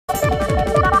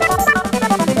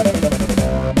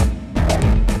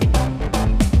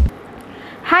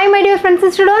fancy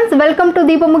students, welcome to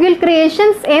Deepamugil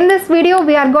Creations. In this video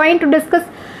we are going to discuss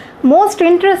most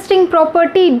interesting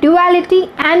property duality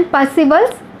and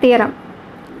Parsevels theorem.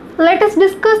 Let us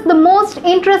discuss the most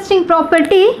interesting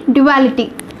property duality.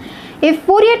 If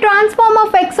Fourier transform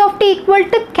of x of t equal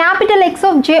to capital X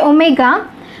of j omega,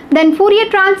 then Fourier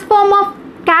transform of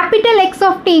capital X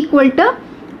of t equal to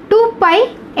 2 pi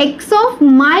x of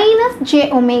minus j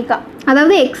omega.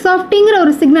 அதாவது x of tங்கிற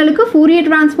ஒரு சிக்னலுக்கு Fourier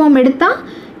transform எடுத்தா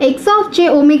x of j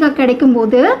omega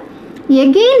கிடைக்கும்போது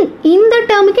again இந்த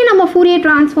டேர்முக்கே நம்ம Fourier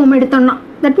transform எடுத்தோம்னா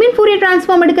that means Fourier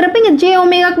transform எடுக்கிறப்ப இங்க j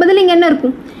omega க்கு பதில் இங்க என்ன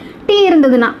இருக்கும் t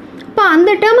இருந்ததுன்னா அப்ப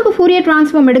அந்த டேர்முக்கு Fourier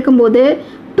transform எடுக்கும்போது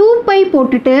 2 pi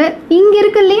போட்டுட்டு இங்க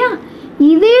இருக்கு இல்லையா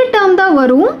இதே டேர்ம் தான்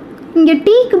வரும் இங்க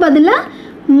t க்கு பதிலா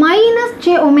minus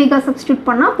j omega substitute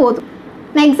பண்ணா போதும்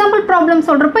நான் எக்ஸாம்பிள் ப்ராப்ளம்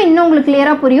சொல்றப்ப இன்னும் உங்களுக்கு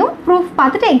கிளியரா புரியும் ப்ரூஃப்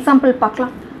பார்த்துட்டு எக்ஸாம்பிள்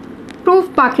பார்க்கலாம் proof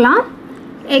பார்க்கலாம்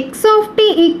x of t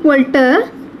equal to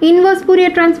inverse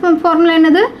Fourier transform formula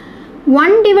என்னது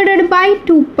 1 divided by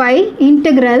 2 pi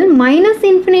integral minus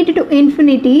infinity to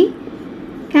infinity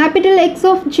capital X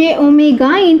of j omega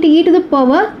into e to the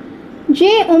power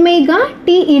j omega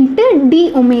t into d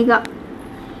omega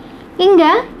இங்க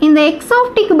இந்த x of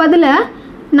t க்கு பதிலா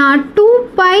நான் 2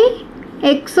 pi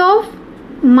x of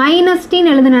minus t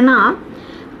ன்னு எழுதுனேனா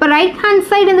இப்ப right hand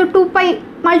side இந்த 2 pi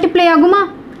multiply ஆகுமா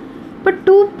But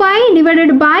 2 pi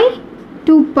divided by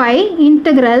 2 pi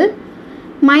integral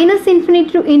minus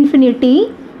infinity to infinity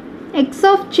x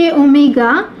of j omega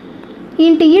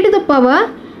into e to the power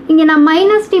இங்க நான்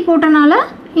minus t போட்டனால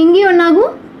இங்கே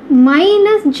என்னாகும்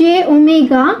minus j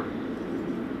omega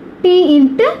t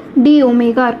into d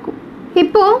omega இருக்கும்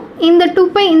இப்போ இந்த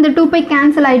 2 pi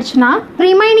cancel ஆயிடுச்சுனா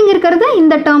ரிமைனிங் இருக்கிறது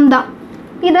இந்த டேர்ம் தான்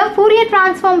இத Fourier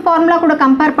transform formula கூட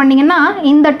கம்பேர் பண்ணீங்கன்னா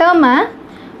இந்த டேர்மை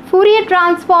Fourier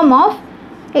transform of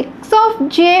x of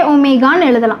j omega ன்னு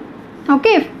எழுதலாம்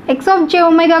okay x of j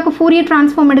omega க்கு Fourier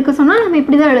transform எடுக்க சொன்னா நம்ம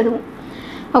இப்படி தான் எழுதுவோம்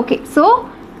okay so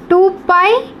 2 pi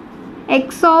x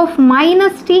of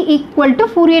minus t equal to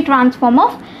Fourier transform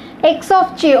of x of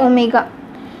j omega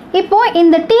இப்போ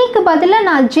இந்த t க்கு பதிலா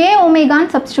நான் j omega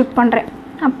ன்னு சப்ஸ்டிட்யூட் பண்றேன்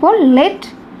அப்போ let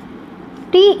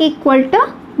t equal to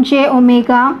j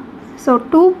omega so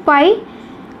 2 pi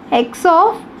x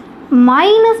of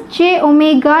minus j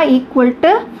omega equal to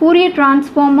Fourier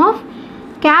transform of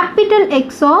capital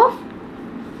X of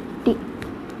t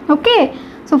okay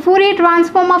so Fourier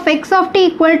transform of x of t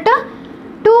equal to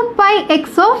 2 pi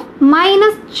x of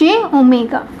minus j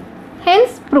omega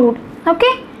hence proved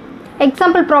okay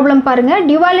example problem பாருங்க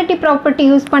duality property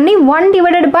use பண்ணி 1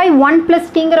 divided by 1 plus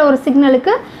t ங்கற ஒரு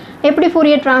சிக்னலுக்கு எப்படி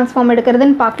Fourier transform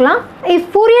எடுக்கிறதுன்னு பார்க்கலாம் if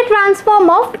Fourier transform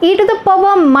of e to the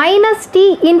power minus t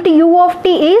into u of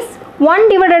t is 1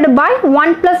 divided by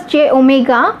 1 plus j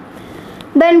omega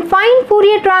then find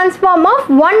Fourier transform of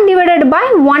 1 divided by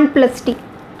 1 plus t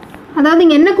அதாவது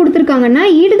இங்க என்ன கொடுத்திருக்காங்கன்னா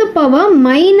e to the power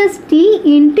minus t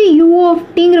into u of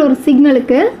t ங்கற ஒரு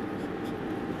சிக்னலுக்கு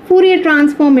Fourier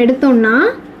transform எடுத்தோம்னா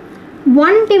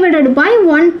 1 divided by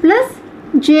 1 plus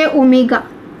j omega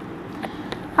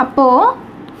அப்போ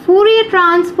Fourier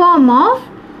transform of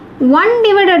 1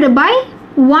 divided by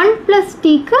 1 plus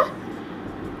t க்கு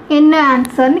என்ன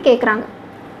ஆன்சர்னு கேக்குறாங்க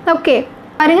ஓகே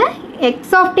பாருங்க x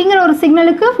of t ங்கற ஒரு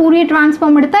சிக்னலுக்கு Fourier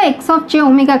transform எடுத்தா x of j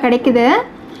omega கிடைக்குது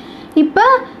இப்போ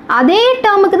அதே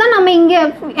டேர்முக்கு தான் நம்ம இங்க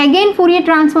again Fourier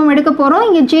transform எடுக்க போறோம்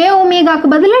இங்க j omega க்கு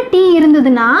பதிலா t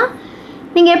இருந்ததுனா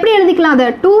நீங்க எப்படி எழுதிக்கலாம் அத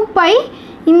 2 pi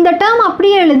இந்த டேர்ம்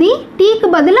அப்படியே எழுதி t க்கு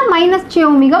பதிலா -j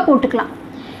omega போட்டுக்கலாம்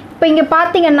இப்போ இங்க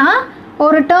பாத்தீங்கன்னா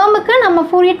ஒரு டேர்முக்கு நம்ம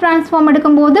Fourier transform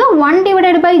எடுக்கும்போது 1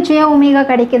 divided by j omega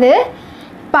கிடைக்குது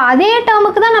இப்போ அதே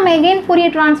டேர்முக்கு தான் நம்ம again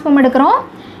Fourier transform எடுக்கிறோம்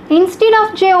instead of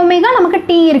j omega நமக்கு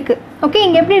t இருக்கு ஓகே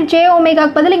இங்க எப்படி j omega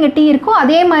க்கு பதிலா இங்க t இருக்கோ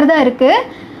அதே மாதிரி தான் இருக்கு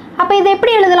அப்ப இத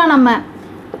எப்படி எழுதலாம் நம்ம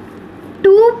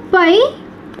 2 pi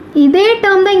இதே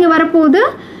டேர்ம் தான் இங்க வரப்போகுது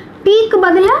t க்கு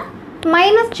பதிலா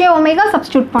 -j omega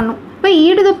சப்ஸ்டிட்யூட் பண்ணும் இப்போ e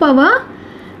to the power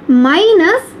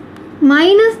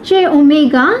minus j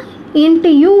omega into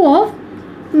u of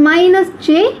minus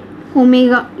j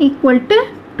omega equal to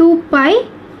 2 pi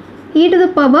e to the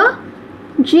power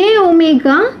j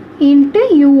omega into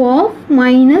u of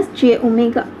minus j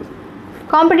omega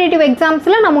competitive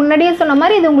examsல நான் முன்னாடியே சொன்ன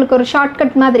மாதிரி இது உங்களுக்கு ஒரு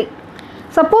shortcut மாதிரி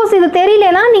சப்போஸ் இது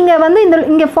தெரியலனா நீங்க வந்து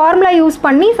இங்க ஃபார்முலா யூஸ்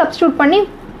பண்ணி சப்ஸ்டிட்யூட் பண்ணி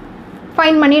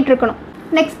ஃபைண்ட் பண்ணிட்டு இருக்கணும்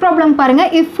next problem பாருங்க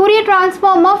if Fourier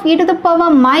transform of e to the power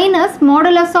minus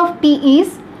modulus of t is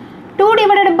 2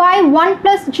 divided by 1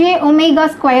 plus j omega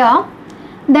square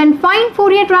then find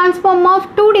Fourier transform of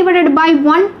 2 divided by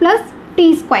 1 plus t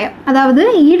square அதாவது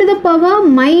e to the power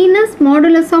minus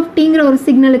modulus of t ங்கற ஒரு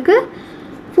சிக்னலுக்கு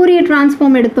Fourier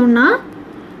transform எடுத்தோம்னா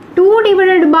 2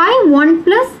 divided by 1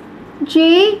 plus j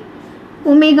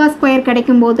omega square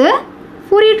கிடைக்கும்போது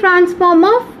Fourier transform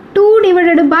of 2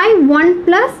 divided by 1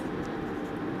 plus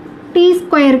t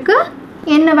square க்கு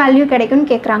என்ன value கிடைக்கும்னு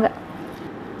கேக்குறாங்க.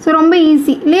 So ரொம்ப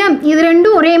ஈஸி இல்லையா? இது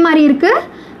ரெண்டும் ஒரே மாதிரி இருக்குது.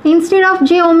 இன்ஸ்டெட் ஆஃப்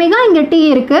ஜே ஒமேகா இங்கே டி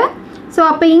இருக்குது. ஸோ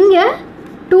அப்போ இங்கே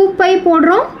 2π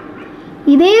போடுறோம்.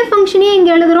 இதே ஃபங்க்ஷனையே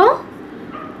இங்கே எழுதுகிறோம்.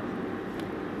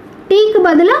 டீக்கு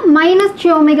பதிலாக மைனஸ் ஜே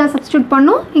ஒமேகா சப்ஸ்டியூட்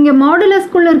பண்ணோம். இங்கே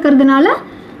மாடுலஸ்குள்ளே இருக்கிறதுனால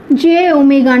ஜே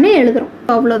ஒமேகான்னு எழுதுகிறோம்.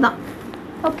 அவ்வளோதான்.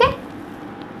 ஓகே.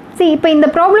 சரி, இப்போ இந்த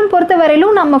ப்ராப்ளம் பொறுத்த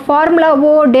வரையிலும் நம்ம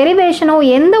ஃபார்முலாவோ டெரிவேஷனோ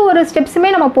எந்த ஒரு ஸ்டெப்ஸுமே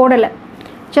நம்ம போடலை.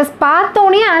 ஜஸ்ட்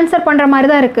பார்த்தோன்னே ஆன்சர் பண்ணுற மாதிரி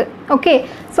தான் இருக்குது. ஓகே.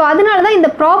 ஸோ அதனால தான் இந்த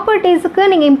ப்ராப்பர்ட்டிஸுக்கு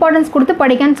நீங்கள் இம்பார்ட்டன்ஸ் கொடுத்து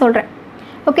படிக்கன்னு சொல்கிறேன்.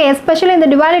 ஓகே. எஸ்பெஷலி இந்த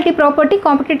டுவாலிட்டி ப்ராப்பர்ட்டி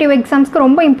காம்படிட்டிவ் எக்ஸாம்ஸ்க்கு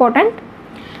ரொம்ப இம்பார்ட்டண்ட்.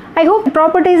 ஐ ஹோப்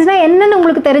ப்ராப்பர்ட்டிஸ்னால் என்னென்னு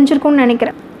உங்களுக்கு தெரிஞ்சிருக்கும்னு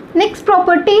நினைக்கிறேன். Next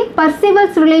property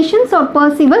Parsevels relations R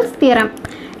Parsevels theorem.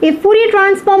 If Fourier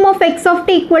transform of x of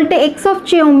t equal to x of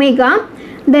j omega,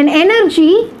 then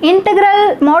energy integral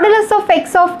modulus of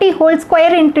x of t whole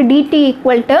square into dt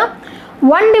equal to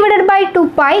 1 divided by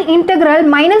 2pi integral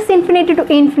minus infinity to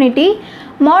infinity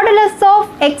modulus of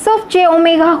x of j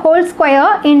omega whole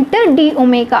square into d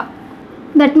omega.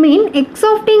 That mean x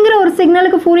of tங்கிற ஒரு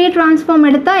சிக்னலுக்கு Fourier transform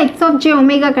எடுத்தா x of j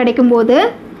omega கிடைக்கும்போது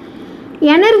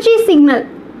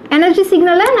energy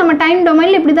சிக்னலை நம்ம time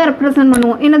டொமைனில் இப்படி தான் represent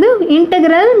பண்ணுவோம். என்னது?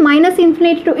 Integral minus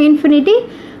infinity to infinity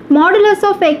modulus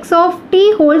of X of D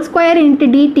whole square into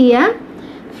டிடியை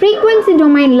frequency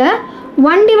டொமைனில்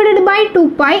 1 divided by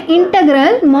 2pi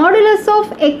integral modulus of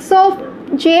x of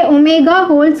j omega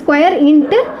whole square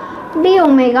into d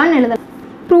omega ன்னு எழுதலாம்.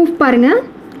 Proof பாருங்கள்.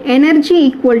 Energy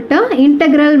equal to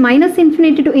integral minus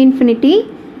infinity to infinity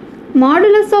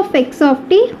modulus of X of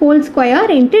D whole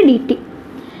square into DD.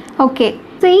 Okay.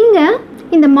 So இங்கே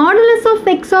இந்த modulus of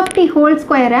X of D whole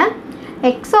ஸ்கொயரை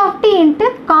X of D into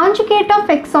conjugate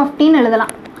of X of டின்னு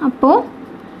எழுதலாம். அப்போது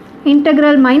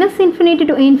integral minus infinity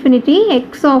to infinity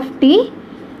x of t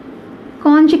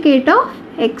conjugate of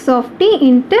x of t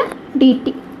into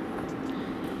dt.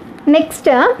 Next,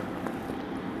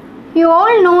 you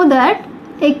all know that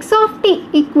x of t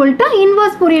equal to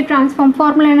inverse Fourier transform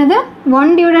formula another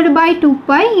 1 divided by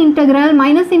 2pi integral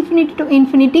minus infinity to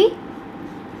infinity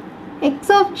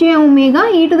x of j omega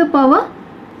e to the power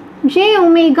j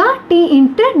omega t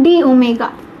into d omega.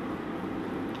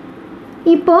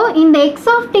 இப்போ இந்த x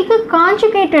of tக்கு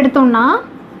conjugate எடுத்தோம்னா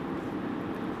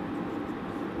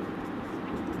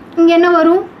இங்கே என்ன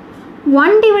வரும்?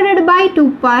 1 divided by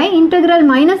 2pi integral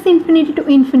minus infinity to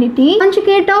infinity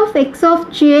conjugate of x of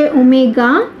j omega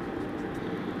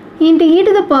into e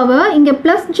to the power இங்கே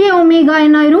plus j omega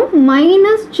என்ன ஆயிரும்?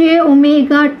 minus j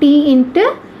omega t into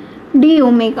d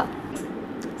omega.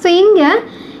 So இங்கே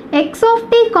x of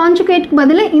t கான்ஜுகேட்க்கு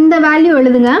பதிலாக இந்த value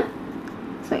எழுதுங்க.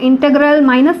 So integral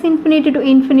minus infinity to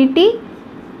infinity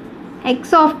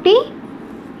x of t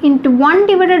into 1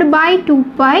 divided by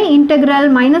 2pi integral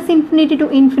minus infinity to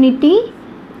infinity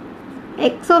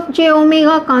x of j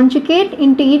omega conjugate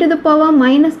into e to the power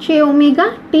minus j omega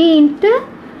t into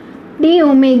d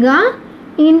omega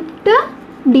into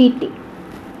dt.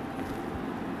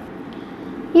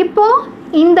 இப்போ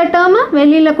இந்த டேர்மை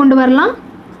வெளியில் கொண்டு வரலாம்.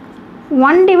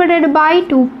 1 divided by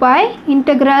 2pi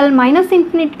integral minus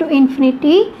infinity to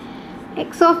infinity x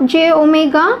of j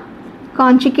omega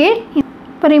conjugate.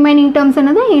 இப்போ remaining terms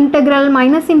என்னது? integral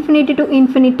minus infinity to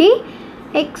infinity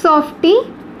x of t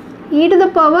e to the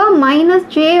power minus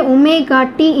j omega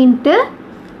t into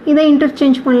இதை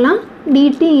interchange பண்ணலாம்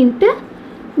dt into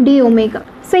d omega.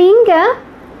 So இங்கே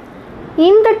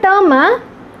இந்த டேர்மை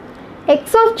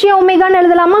x of j omega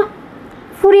எழுதலாமா?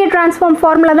 Fourier transform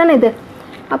formula தானே இது.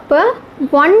 அப்போ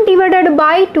 1 divided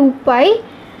by 2pi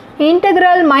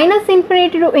integral minus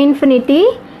infinity to infinity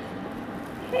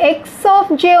x of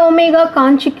j omega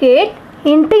conjugate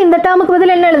into இந்த டேர்முக்கு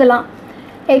பதில் என்ன எழுதலாம்?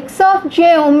 x of j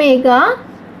omega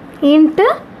into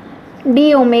d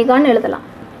omega ன்னு எழுதலாம்.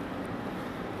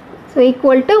 So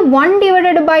equal to 1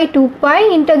 divided by 2pi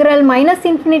integral minus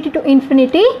infinity to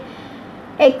infinity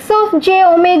x of j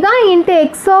omega into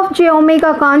x of j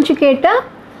omega conjugate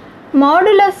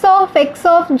modulus of x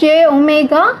of j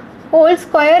omega whole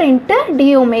square into d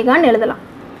omega ன்னு எழுதலாம்.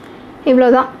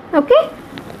 இவ்வளோதான். Okay.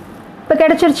 இப்போ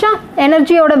கிடச்சிருச்சா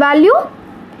எனர்ஜியோட value?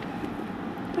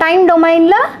 Time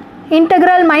டொமைனில்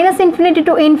integral minus infinity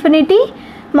to infinity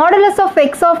modulus of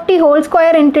x of t whole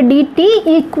square into dt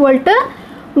equal to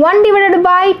 1 divided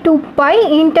by 2pi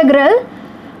integral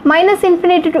minus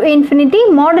infinity to infinity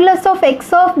modulus of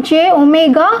x of j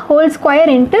omega whole square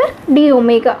into d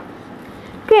omega.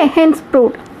 Okay, hence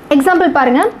proved. Example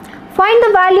பாருங்க. Find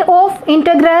the value of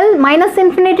integral minus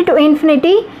infinity to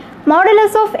infinity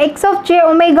modulus of x of j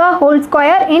omega whole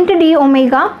square into d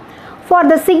omega for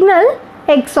the signal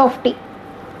x of t.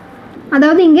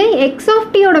 அதாவது இங்கே x of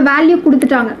t ஓட value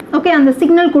கொடுத்துட்டாங்க. Okay, அந்த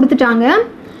signal கொடுத்துட்டாங்க.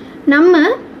 நம்ம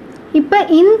இப்போ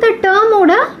இந்த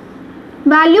டேர்மோட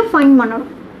value find பண்ணணும்.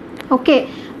 ஓகே,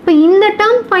 இப்போ இந்த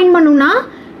டேர்ம் ஃபைண்ட் பண்ணணும்னா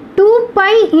 2π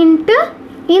இன்ட்டு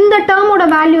இந்த டேர்மோட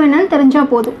வேல்யூ என்னன்னு தெரிஞ்சால்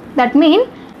போதும். தட் மீன்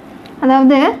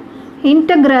அதாவது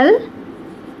integral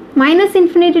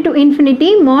 -∞ to ∞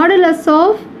 modulus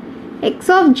of x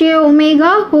of j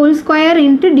omega whole square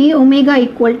into d omega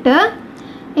equal to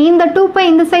இந்த 2π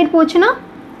இந்த சைடு போச்சுன்னா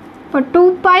இப்போ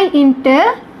 2π into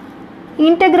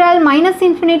integral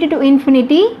 -∞ to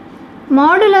 ∞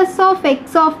 modulus of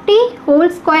x of t whole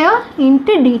square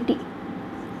into dt.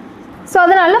 So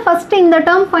அதனால் first இந்த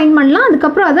term find பண்ணலாம்,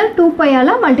 அதுக்கப்புறம் அதை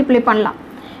 2πயால் multiply பண்ணலாம்.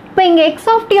 இப்போ இங்கே x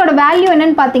of t ஓட வேல்யூ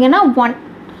என்னன்னு பார்த்தீங்கன்னா 1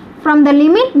 from the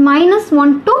limit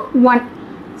 -1 to 1.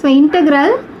 So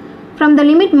integral from the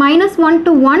limit -1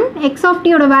 to 1 x of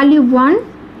t ஓட வேல்யூ 1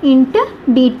 into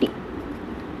dt.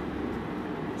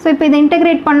 ஸோ இப்போ இதை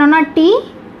இன்டெகிரேட் பண்ணோன்னா t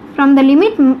from the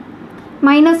limit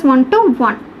 -1 to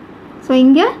 1. So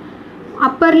இங்கே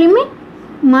upper limit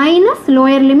minus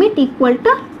lower limit equal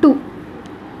to 2.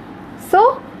 So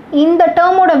இந்த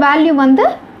டேர்மோட value வந்து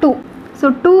 2. So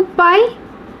 2π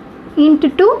into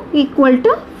 2 equal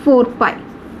to 4π.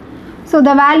 So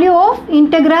the value of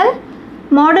integral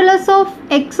modulus of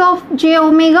x of j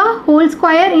omega whole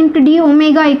square into d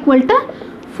omega equal to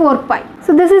 4π. So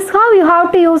this is how you have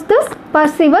to use this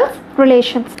Parseval's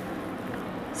relations.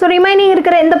 So remaining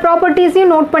இருக்கிற இந்த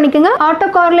ப்ராப்பர்ட்டிஸையும் note பண்ணிக்கோங்க. Auto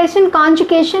correlation,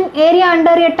 conjugation, area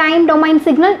under a time domain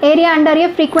signal, area under a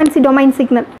frequency domain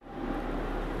signal.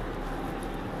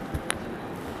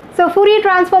 So Fourier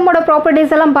transform ஓட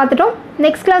properties எல்லாம் பார்த்துட்டோம்.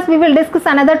 Next class we will discuss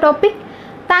another topic.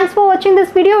 Thanks for watching this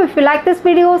video. If you like this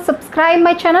video, subscribe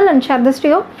my channel and share this to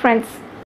your friends.